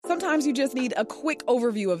Sometimes you just need a quick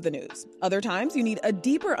overview of the news. Other times you need a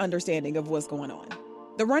deeper understanding of what's going on.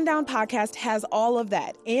 The Rundown podcast has all of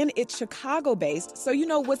that, and it's Chicago-based, so you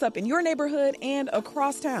know what's up in your neighborhood and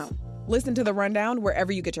across town. Listen to The Rundown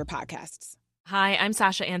wherever you get your podcasts. Hi, I'm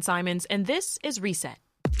Sasha Ann Simons, and this is Reset.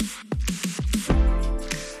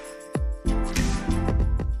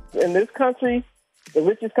 In this country, the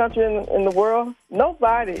richest country in the world,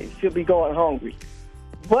 nobody should be going hungry.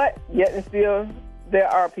 But yet and still, there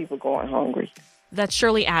are people going hungry. That's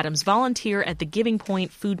Shirley Adams, volunteer at the Giving Point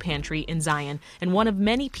Food Pantry in Zion, and one of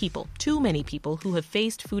many people, too many people, who have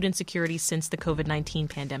faced food insecurity since the COVID-19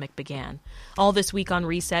 pandemic began. All this week on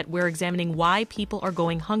Reset, we're examining why people are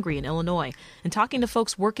going hungry in Illinois and talking to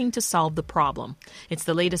folks working to solve the problem. It's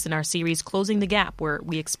the latest in our series, Closing the Gap, where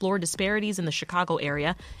we explore disparities in the Chicago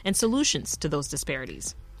area and solutions to those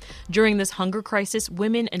disparities. During this hunger crisis,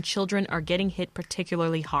 women and children are getting hit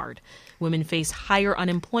particularly hard. Women face higher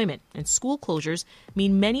unemployment, and school closures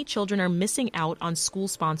mean many children are missing out on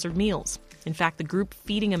school-sponsored meals. In fact, the group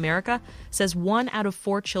Feeding America says 1 out of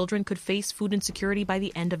 4 children could face food insecurity by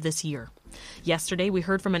the end of this year. Yesterday, we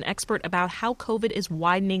heard from an expert about how COVID is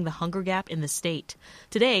widening the hunger gap in the state.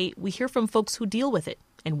 Today, we hear from folks who deal with it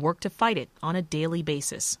and work to fight it on a daily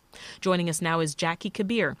basis. Joining us now is Jackie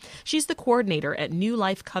Kabir. She's the coordinator at New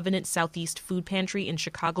Life Covenant Southeast Food Pantry in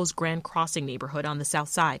Chicago's Grand Crossing neighborhood on the south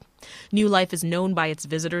side. New Life is known by its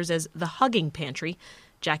visitors as the Hugging Pantry.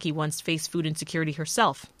 Jackie once faced food insecurity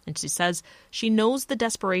herself, and she says she knows the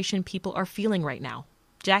desperation people are feeling right now.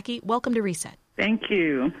 Jackie, welcome to Reset. Thank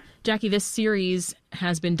you. Jackie, this series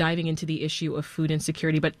has been diving into the issue of food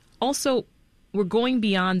insecurity, but also we're going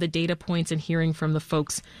beyond the data points and hearing from the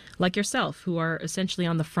folks like yourself who are essentially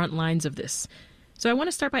on the front lines of this. So I want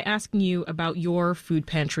to start by asking you about your food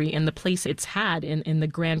pantry and the place it's had in the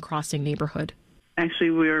Grand Crossing neighborhood.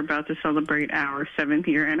 Actually, we're about to celebrate our 7th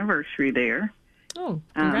year anniversary there. Oh,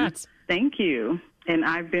 congrats. Thank you. And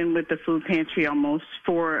I've been with the food pantry almost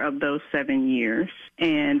 4 of those 7 years.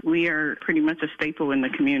 And we are pretty much a staple in the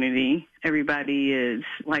community. Everybody is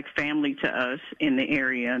like family to us in the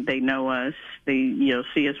area. They know us. They,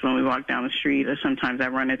 see us when we walk down the street, or sometimes I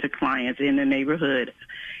run into clients in the neighborhood,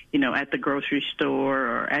 at the grocery store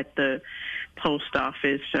or at the post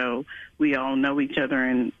office. So we all know each other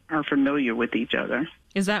and are familiar with each other.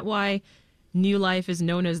 Is that why New Life is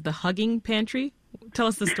known as the Hugging Pantry? Tell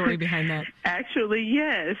us the story behind that. Actually,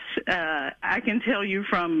 yes. I can tell you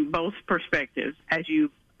from both perspectives. As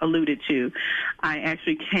you alluded to, I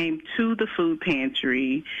actually came to the food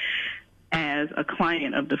pantry as a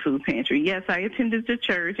client of the food pantry. Yes, I attended the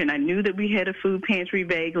church, and I knew that we had a food pantry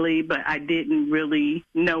vaguely, but I didn't really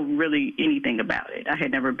know anything about it. I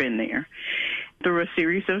had never been there. Through a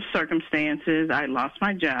series of circumstances, I lost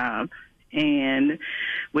my job. And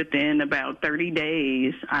within about 30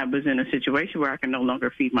 days, I was in a situation where I could no longer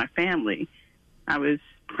feed my family. I was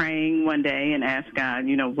praying one day and asked God,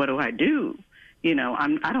 what do I do?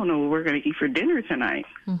 I don't know what we're going to eat for dinner tonight.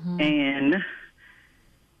 Mm-hmm. And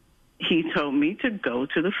he told me to go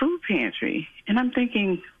to the food pantry. And I'm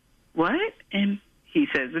thinking, what? And he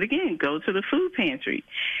says it again, go to the food pantry.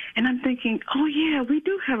 And I'm thinking, oh, yeah, we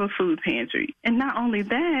do have a food pantry. And not only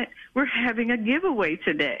that, we're having a giveaway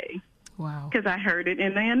today. Wow. Because I heard it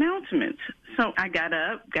in the announcements. So I got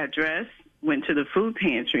up, got dressed, went to the food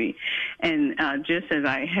pantry, and just as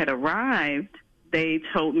I had arrived, they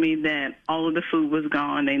told me that all of the food was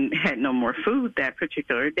gone and had no more food that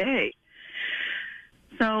particular day.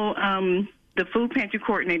 So the food pantry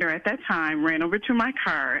coordinator at that time ran over to my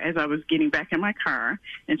car as I was getting back in my car,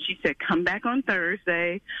 and she said, come back on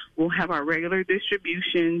Thursday. We'll have our regular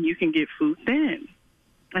distribution. You can get food then.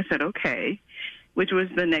 I said, okay, which was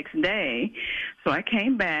the next day. So I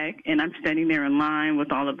came back, and I'm standing there in line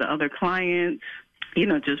with all of the other clients,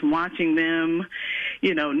 just watching them,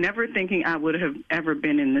 never thinking I would have ever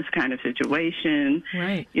been in this kind of situation.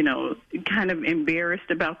 Right. Kind of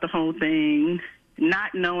embarrassed about the whole thing,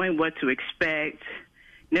 not knowing what to expect,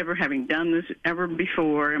 never having done this ever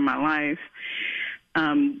before in my life.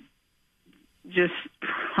 Just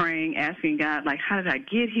praying, asking God, how did I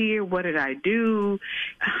get here? What did I do?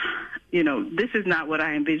 This is not what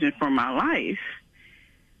I envisioned for my life.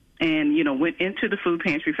 And, went into the food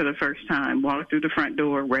pantry for the first time, walked through the front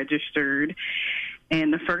door, registered.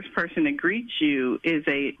 And the first person that greets you is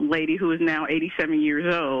a lady who is now 87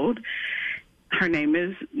 years old. Her name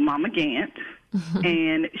is Mama Gant.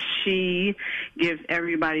 And she gives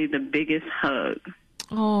everybody the biggest hug.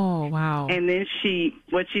 Oh, wow. And then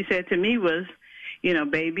what she said to me was,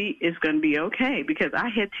 baby, it's going to be okay, because I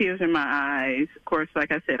had tears in my eyes. Of course,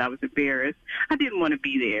 like I said, I was embarrassed. I didn't want to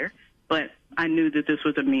be there, but I knew that this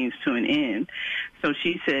was a means to an end. So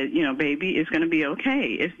she said, baby, it's going to be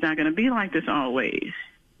okay. It's not going to be like this always.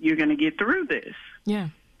 You're going to get through this. Yeah.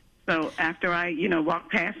 So after I,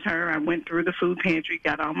 walked past her, I went through the food pantry,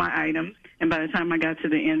 got all my items, and by the time I got to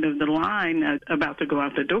the end of the line, about to go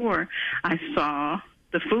out the door, I saw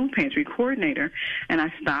the food pantry coordinator, and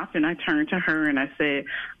I stopped and I turned to her and I said,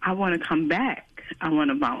 I want to come back. I want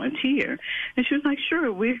to volunteer. And she was like,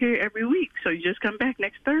 sure, we're here every week, so you just come back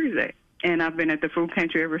next Thursday. And I've been at the food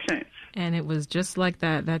pantry ever since. And it was just like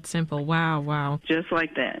that, that simple. Wow. Just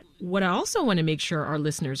like that. What I also want to make sure our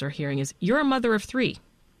listeners are hearing is you're a mother of 3.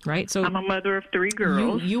 Right? So I'm a mother of 3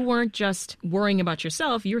 girls. You weren't just worrying about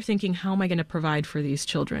yourself. You were thinking, how am I going to provide for these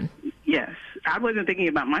children? Yes. I wasn't thinking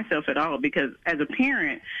about myself at all because as a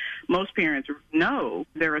parent, most parents know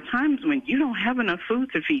there are times when you don't have enough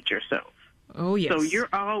food to feed yourself. Oh, yes. So you're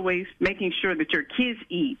always making sure that your kids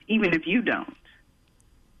eat, even if you don't.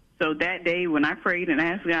 So that day when I prayed and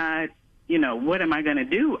asked God, what am I going to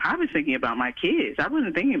do? I was thinking about my kids. I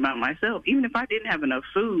wasn't thinking about myself. Even if I didn't have enough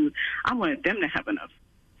food, I wanted them to have enough.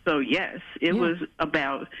 So, yes, it was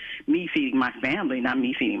about me feeding my family, not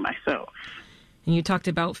me feeding myself. And you talked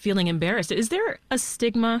about feeling embarrassed. Is there a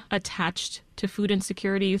stigma attached to food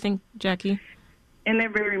insecurity, you think, Jackie? And there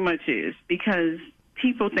very much is, because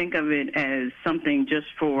people think of it as something just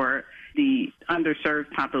for the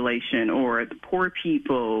underserved population or the poor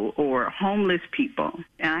people or homeless people.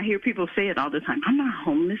 And I hear people say it all the time. I'm not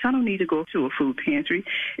homeless. I don't need to go to a food pantry.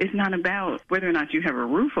 It's not about whether or not you have a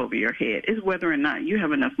roof over your head. It's whether or not you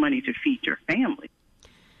have enough money to feed your family.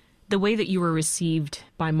 The way that you were received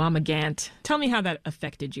by Mama Gant, tell me how that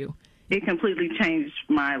affected you. It completely changed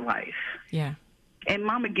my life. Yeah. And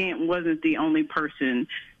Mama Gant wasn't the only person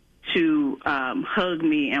to hug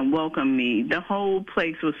me and welcome me. The whole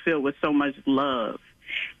place was filled with so much love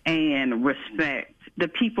and respect. The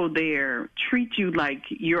people there treat you like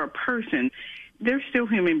you're a person. They're still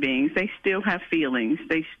human beings. They still have feelings.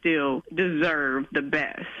 They still deserve the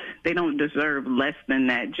best. They don't deserve less than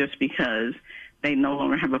that just because they no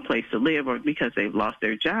longer have a place to live or because they've lost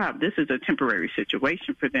their job. This is a temporary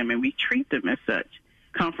situation for them, and we treat them as such.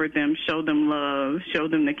 Comfort them, show them love, show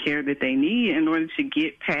them the care that they need in order to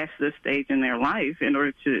get past this stage in their life, in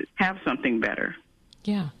order to have something better.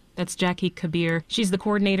 Yeah, that's Jackie Kabir. She's the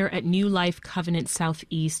coordinator at New Life Covenant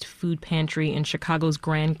Southeast Food Pantry in Chicago's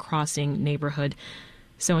Grand Crossing neighborhood.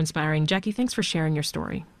 So inspiring. Jackie, thanks for sharing your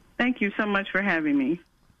story. Thank you so much for having me.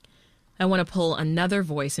 I want to pull another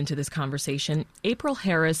voice into this conversation. April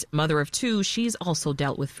Harris, mother of 2, she's also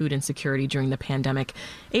dealt with food insecurity during the pandemic.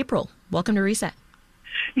 April, welcome to Reset.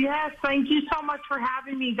 Yes, thank you so much for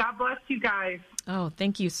having me. God bless you guys. Oh,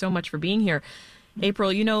 thank you so much for being here.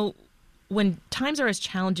 April, when times are as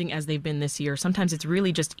challenging as they've been this year, sometimes it's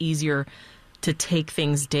really just easier to take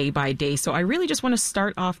things day by day. So I really just want to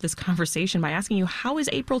start off this conversation by asking you, how is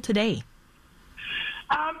April today?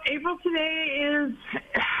 April today is,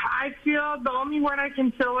 I feel the only word I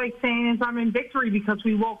can feel like saying is I'm in victory because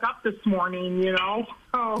we woke up this morning,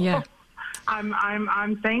 So yeah.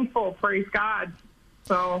 I'm thankful, praise God.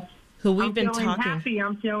 So we've been feeling talking. happy.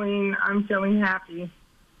 I'm feeling happy.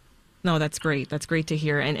 No, that's great. That's great to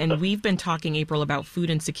hear. And we've been talking, April, about food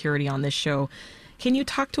insecurity on this show. Can you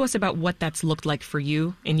talk to us about what that's looked like for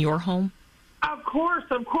you in your home? Of course.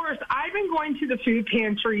 I've been going to the food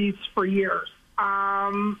pantries for years.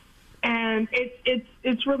 And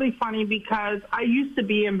it's really funny because I used to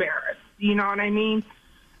be embarrassed. You know what I mean?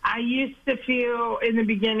 I used to feel in the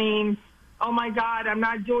beginning, oh my God, am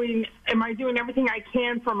I doing everything I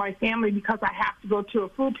can for my family because I have to go to a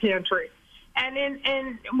food pantry?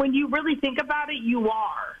 And when you really think about it, you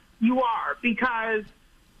are, because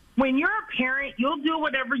when you're a parent, you'll do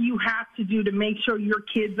whatever you have to do to make sure your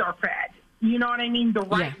kids are fed. You know what I mean? The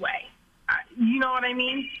right way. You know what I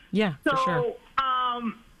mean? Yeah, so, for sure.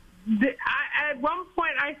 At one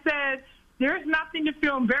point I said, there's nothing to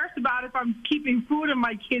feel embarrassed about if I'm keeping food in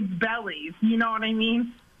my kids' bellies. You know what I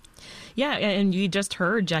mean? Yeah, and you just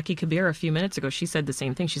heard Jackie Kabir a few minutes ago. She said the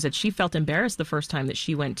same thing. She said she felt embarrassed the first time that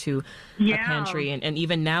she went to a pantry. And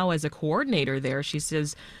even now as a coordinator there, she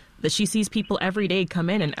says that she sees people every day come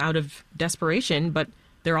in and out of desperation, but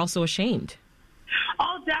they're also ashamed.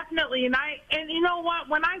 Oh, definitely. And you know what?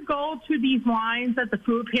 When I go to these lines at the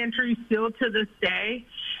food pantry still to this day,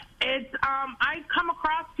 it's I come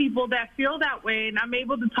across people that feel that way, and I'm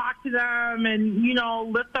able to talk to them and,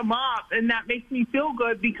 lift them up. And that makes me feel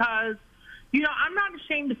good because, I'm not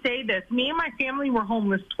ashamed to say this. Me and my family were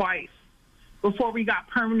homeless twice before we got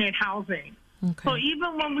permanent housing. Okay. So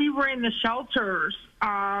even when we were in the shelters,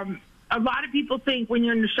 a lot of people think when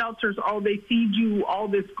you're in the shelters, they feed you all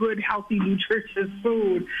this good, healthy, nutritious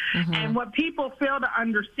food. Mm-hmm. And what people fail to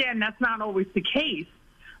understand, that's not always the case.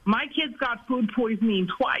 My kids got food poisoning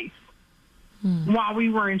twice while we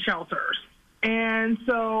were in shelters. And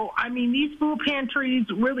so, I mean, these food pantries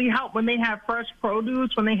really help when they have fresh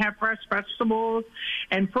produce, when they have fresh vegetables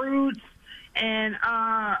and fruits and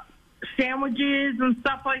sandwiches and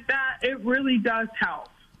stuff like that. It really does help.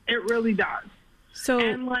 It really does. So,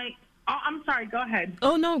 and I'm sorry, go ahead.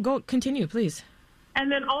 Oh, no, continue, please.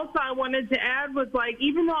 And then also I wanted to add was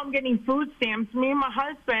even though I'm getting food stamps, me and my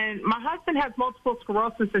husband has multiple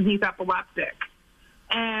sclerosis and he's epileptic.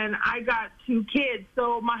 And I got 2 kids,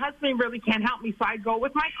 so my husband really can't help me. So I go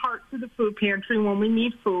with my cart to the food pantry when we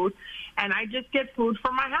need food, and I just get food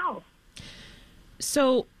from my house.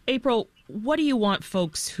 So, April, what do you want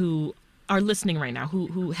folks who are listening right now,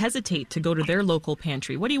 who hesitate to go to their local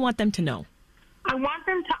pantry? What do you want them to know? I want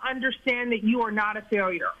them to understand that you are not a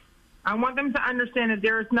failure. I want them to understand that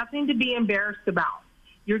there is nothing to be embarrassed about.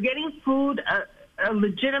 You're getting food a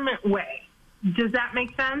legitimate way. Does that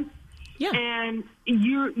make sense? Yeah. And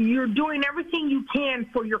you're doing everything you can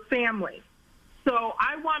for your family. So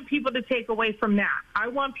I want people to take away from that. I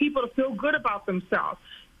want people to feel good about themselves,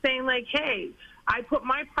 saying hey, I put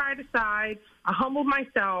my pride aside, I humbled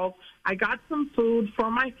myself, I got some food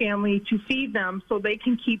for my family to feed them so they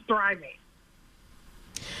can keep thriving.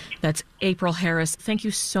 That's April Harris. Thank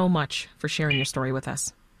you so much for sharing your story with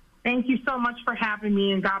us. Thank you so much for having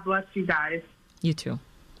me, and God bless you guys. You too.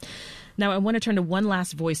 Now, I want to turn to one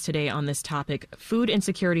last voice today on this topic. Food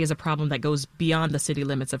insecurity is a problem that goes beyond the city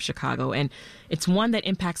limits of Chicago, and it's one that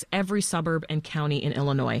impacts every suburb and county in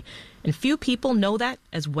Illinois. And few people know that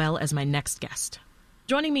as well as my next guest.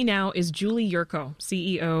 Joining me now is Julie Yurko,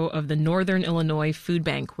 CEO of the Northern Illinois Food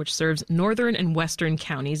Bank, which serves northern and western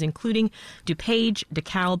counties, including DuPage,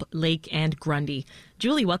 DeKalb, Lake, and Grundy.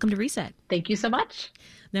 Julie, welcome to Reset. Thank you so much.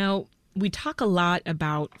 Now, we talk a lot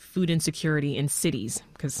about food insecurity in cities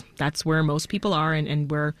because that's where most people are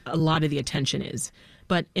and where a lot of the attention is.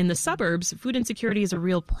 But in the suburbs, food insecurity is a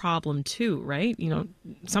real problem too, right?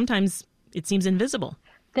 Sometimes it seems invisible.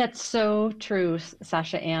 That's so true,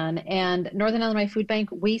 Sasha Ann. And Northern Illinois Food Bank,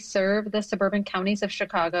 we serve the suburban counties of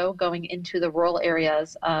Chicago going into the rural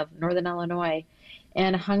areas of Northern Illinois.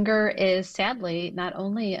 And hunger is sadly not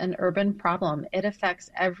only an urban problem, it affects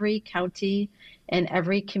every county and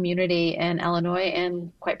every community in Illinois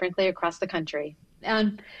and quite frankly across the country.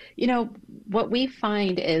 And, what we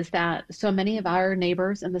find is that so many of our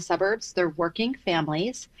neighbors in the suburbs, they're working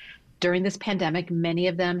families. During this pandemic, many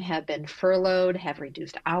of them have been furloughed, have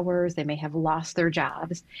reduced hours, they may have lost their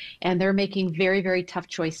jobs, and they're making very, very tough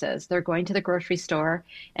choices. They're going to the grocery store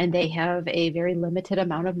and they have a very limited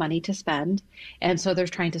amount of money to spend, and so they're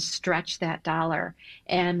trying to stretch that dollar.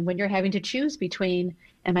 And when you're having to choose between,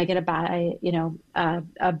 am I going to buy,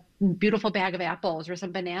 a beautiful bag of apples or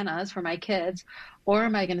some bananas for my kids, or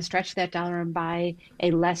am I going to stretch that dollar and buy a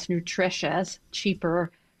less nutritious, cheaper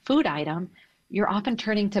food item? You're often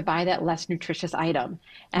turning to buy that less nutritious item.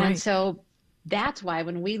 And right. So that's why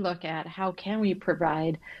when we look at how can we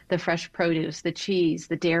provide the fresh produce, the cheese,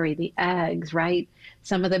 the dairy, the eggs, right?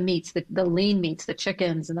 Some of the meats, the lean meats, the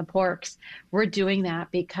chickens and the porks, we're doing that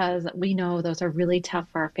because we know those are really tough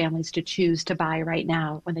for our families to choose to buy right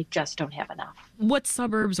now when they just don't have enough. What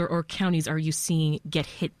suburbs or counties are you seeing get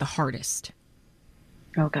hit the hardest?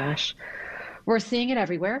 Oh, gosh. We're seeing it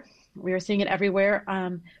everywhere. We are seeing it everywhere.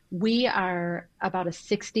 We are about a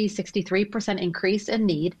 63% increase in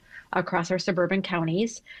need across our suburban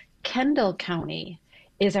counties. Kendall County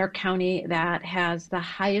is our county that has the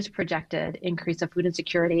highest projected increase of food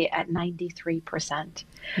insecurity at 93%,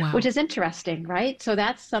 wow. Which is interesting, right? So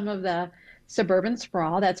that's some of the suburban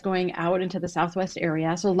sprawl that's going out into the southwest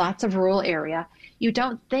area, so lots of rural area. You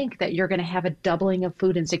don't think that you're going to have a doubling of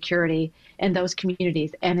food insecurity in those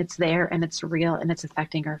communities, and it's there, and it's real, and it's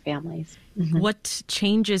affecting our families. Mm-hmm. What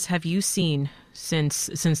changes have you seen since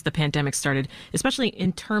the pandemic started, especially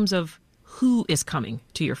in terms of who is coming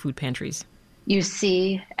to your food pantries? You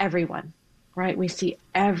see everyone, right? We see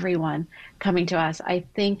everyone coming to us. I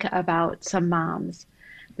think about some moms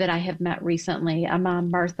that I have met recently, a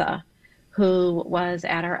mom, Martha, who was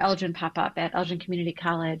at our Elgin pop-up at Elgin Community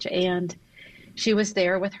College. And she was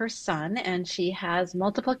there with her son, and she has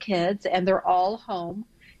multiple kids, and they're all home.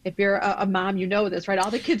 If you're a mom, you know this, right?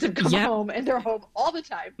 All the kids have come home, and they're home all the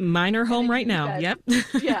time. Mine are home right now. Fed. Yep.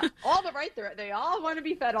 Yeah, all the right there. They all want to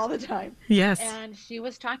be fed all the time. Yes. And she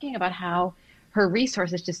was talking about how her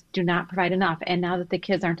resources just do not provide enough. And now that the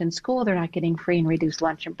kids aren't in school, they're not getting free and reduced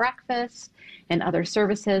lunch and breakfast and other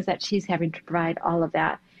services that she's having to provide all of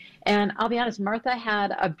that. And I'll be honest, Martha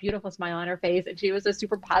had a beautiful smile on her face, and she was a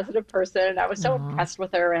super positive person. And I was so impressed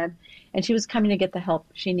with her, and she was coming to get the help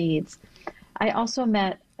she needs. I also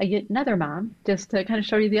met another mom, just to kind of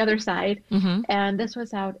show you the other side. And this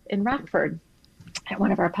was out in Rockford at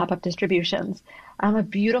one of our pop-up distributions. A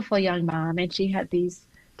beautiful young mom, and she had these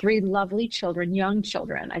 3 lovely children, young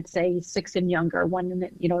children, I'd say 6 and younger,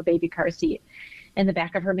 one in a baby car seat in the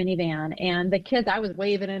back of her minivan. And the kids, I was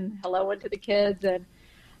waving and helloing to the kids, and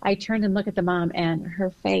I turned and looked at the mom, and her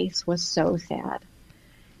face was so sad.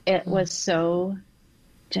 It was so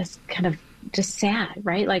just sad,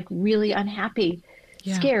 right? Like really unhappy,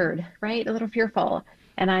 scared, right? A little fearful.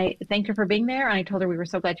 And I thanked her for being there. And I told her we were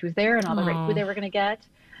so glad she was there and all the great food they were going to get.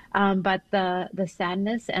 But the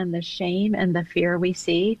sadness and the shame and the fear we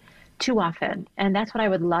see too often. And that's what I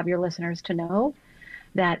would love your listeners to know,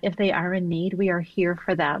 that if they are in need, we are here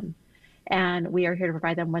for them. And we are here to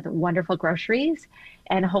provide them with wonderful groceries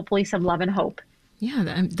and hopefully some love and hope.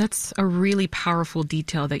 Yeah, that's a really powerful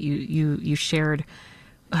detail that you shared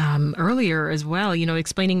earlier as well,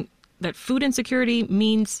 explaining that food insecurity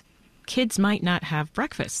means kids might not have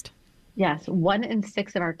breakfast. Yes, 1 in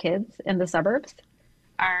 6 of our kids in the suburbs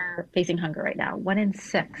are facing hunger right now. 1 in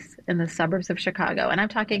 6 in the suburbs of Chicago. And I'm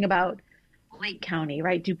talking about Lake County,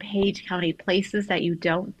 right? DuPage County, places that you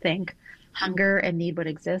don't think hunger and need would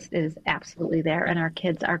exist is absolutely there. And our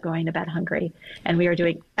kids are going to bed hungry. And we are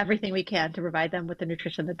doing everything we can to provide them with the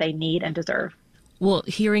nutrition that they need and deserve. Well,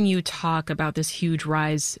 hearing you talk about this huge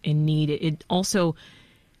rise in need, it also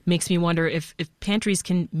makes me wonder if pantries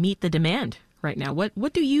can meet the demand right now.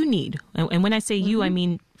 What do you need? And when I say you, I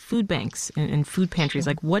mean food banks and food pantries.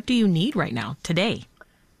 Like, what do you need right now, today?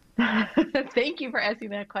 Thank you for asking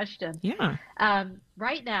that question. Yeah.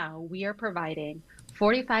 Right now, we are providing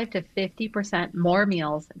 45 to 50% more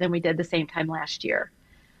meals than we did the same time last year.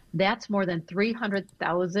 That's more than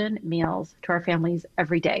 300,000 meals to our families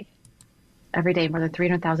every day. Every day, more than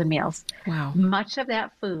 300,000 meals. Wow. Much of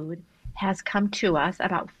that food has come to us,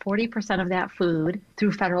 about 40% of that food,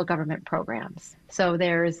 through federal government programs. So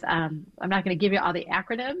there's, I'm not going to give you all the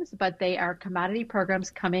acronyms, but they are commodity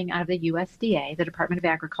programs coming out of the USDA, the Department of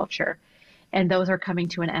Agriculture, and those are coming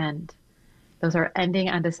to an end. Those are ending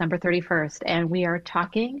on December 31st, and we are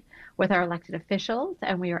talking with our elected officials,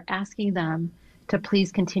 and we are asking them to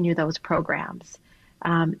please continue those programs.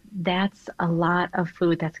 That's a lot of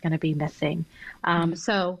food that's going to be missing.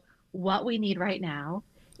 So what we need right now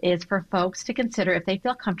is for folks to consider, if they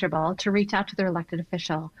feel comfortable, to reach out to their elected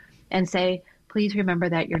official and say, please remember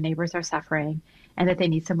that your neighbors are suffering and that they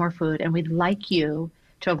need some more food. And we'd like you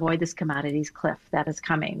to avoid this commodities cliff that is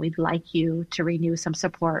coming. We'd like you to renew some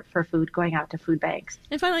support for food going out to food banks.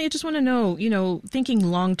 And finally, I just want to know, thinking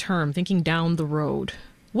long term, thinking down the road,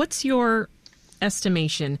 what's your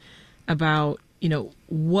estimation about,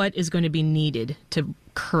 what is going to be needed to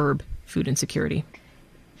curb food insecurity?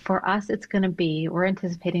 For us, it's going to be, we're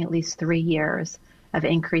anticipating at least 3 years of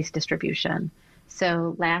increased distribution.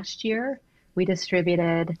 So last year, we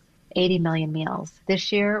distributed 80 million meals.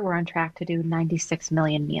 This year, we're on track to do 96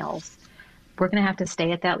 million meals. We're going to have to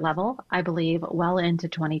stay at that level, I believe, well into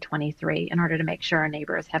 2023 in order to make sure our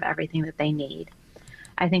neighbors have everything that they need.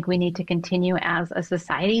 I think we need to continue as a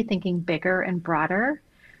society thinking bigger and broader,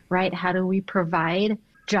 right? How do we provide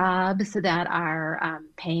jobs that are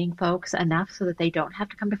paying folks enough so that they don't have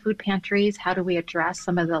to come to food pantries? How do we address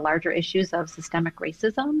some of the larger issues of systemic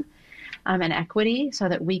racism and equity so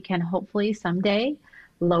that we can hopefully someday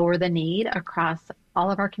lower the need across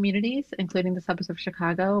all of our communities, including the suburbs of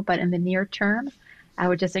Chicago? But in the near term, I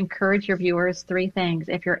would just encourage your viewers 3 things.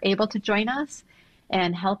 If you're able to join us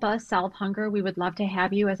and help us solve hunger, we would love to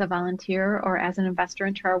have you as a volunteer or as an investor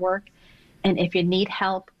into our work. And if you need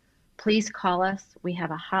help, please call us. We have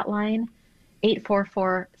a hotline,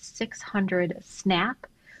 844-600-SNAP.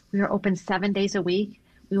 We are open 7 days a week.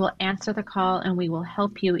 We will answer the call and we will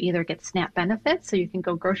help you either get SNAP benefits so you can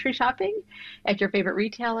go grocery shopping at your favorite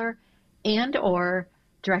retailer and or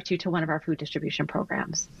direct you to one of our food distribution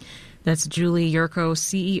programs. That's Julie Yurko,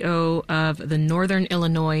 CEO of the Northern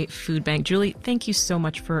Illinois Food Bank. Julie, thank you so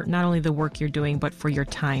much for not only the work you're doing, but for your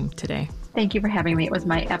time today. Thank you for having me. It was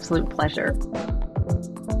my absolute pleasure.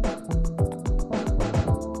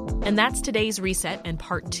 And that's today's Reset and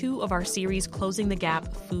part 2 of our series, Closing the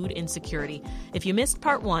Gap, Food Insecurity. If you missed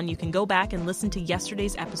part 1, you can go back and listen to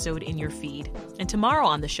yesterday's episode in your feed. And tomorrow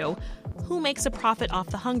on the show, who makes a profit off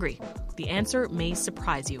the hungry? The answer may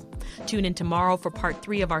surprise you. Tune in tomorrow for part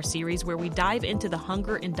 3 of our series where we dive into the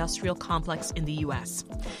hunger industrial complex in the U.S.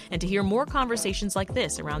 And to hear more conversations like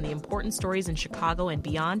this around the important stories in Chicago and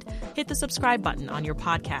beyond, hit the subscribe button on your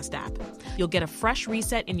podcast app. You'll get a fresh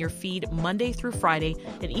reset in your feed Monday through Friday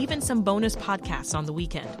and even some bonus podcasts on the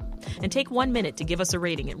weekend. And take 1 minute to give us a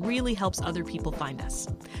rating. It really helps other people find us.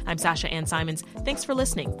 I'm Sasha Ann Simons. Thanks for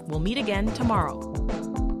listening. We'll meet again tomorrow.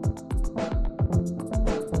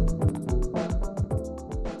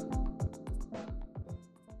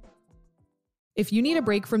 If you need a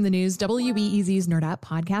break from the news, WBEZ's Nerd App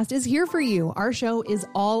podcast is here for you. Our show is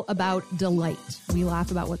all about delight. We laugh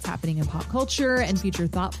about what's happening in pop culture and feature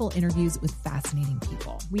thoughtful interviews with fascinating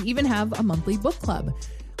people. We even have a monthly book club.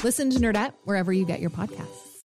 Listen to Nerd App wherever you get your podcasts.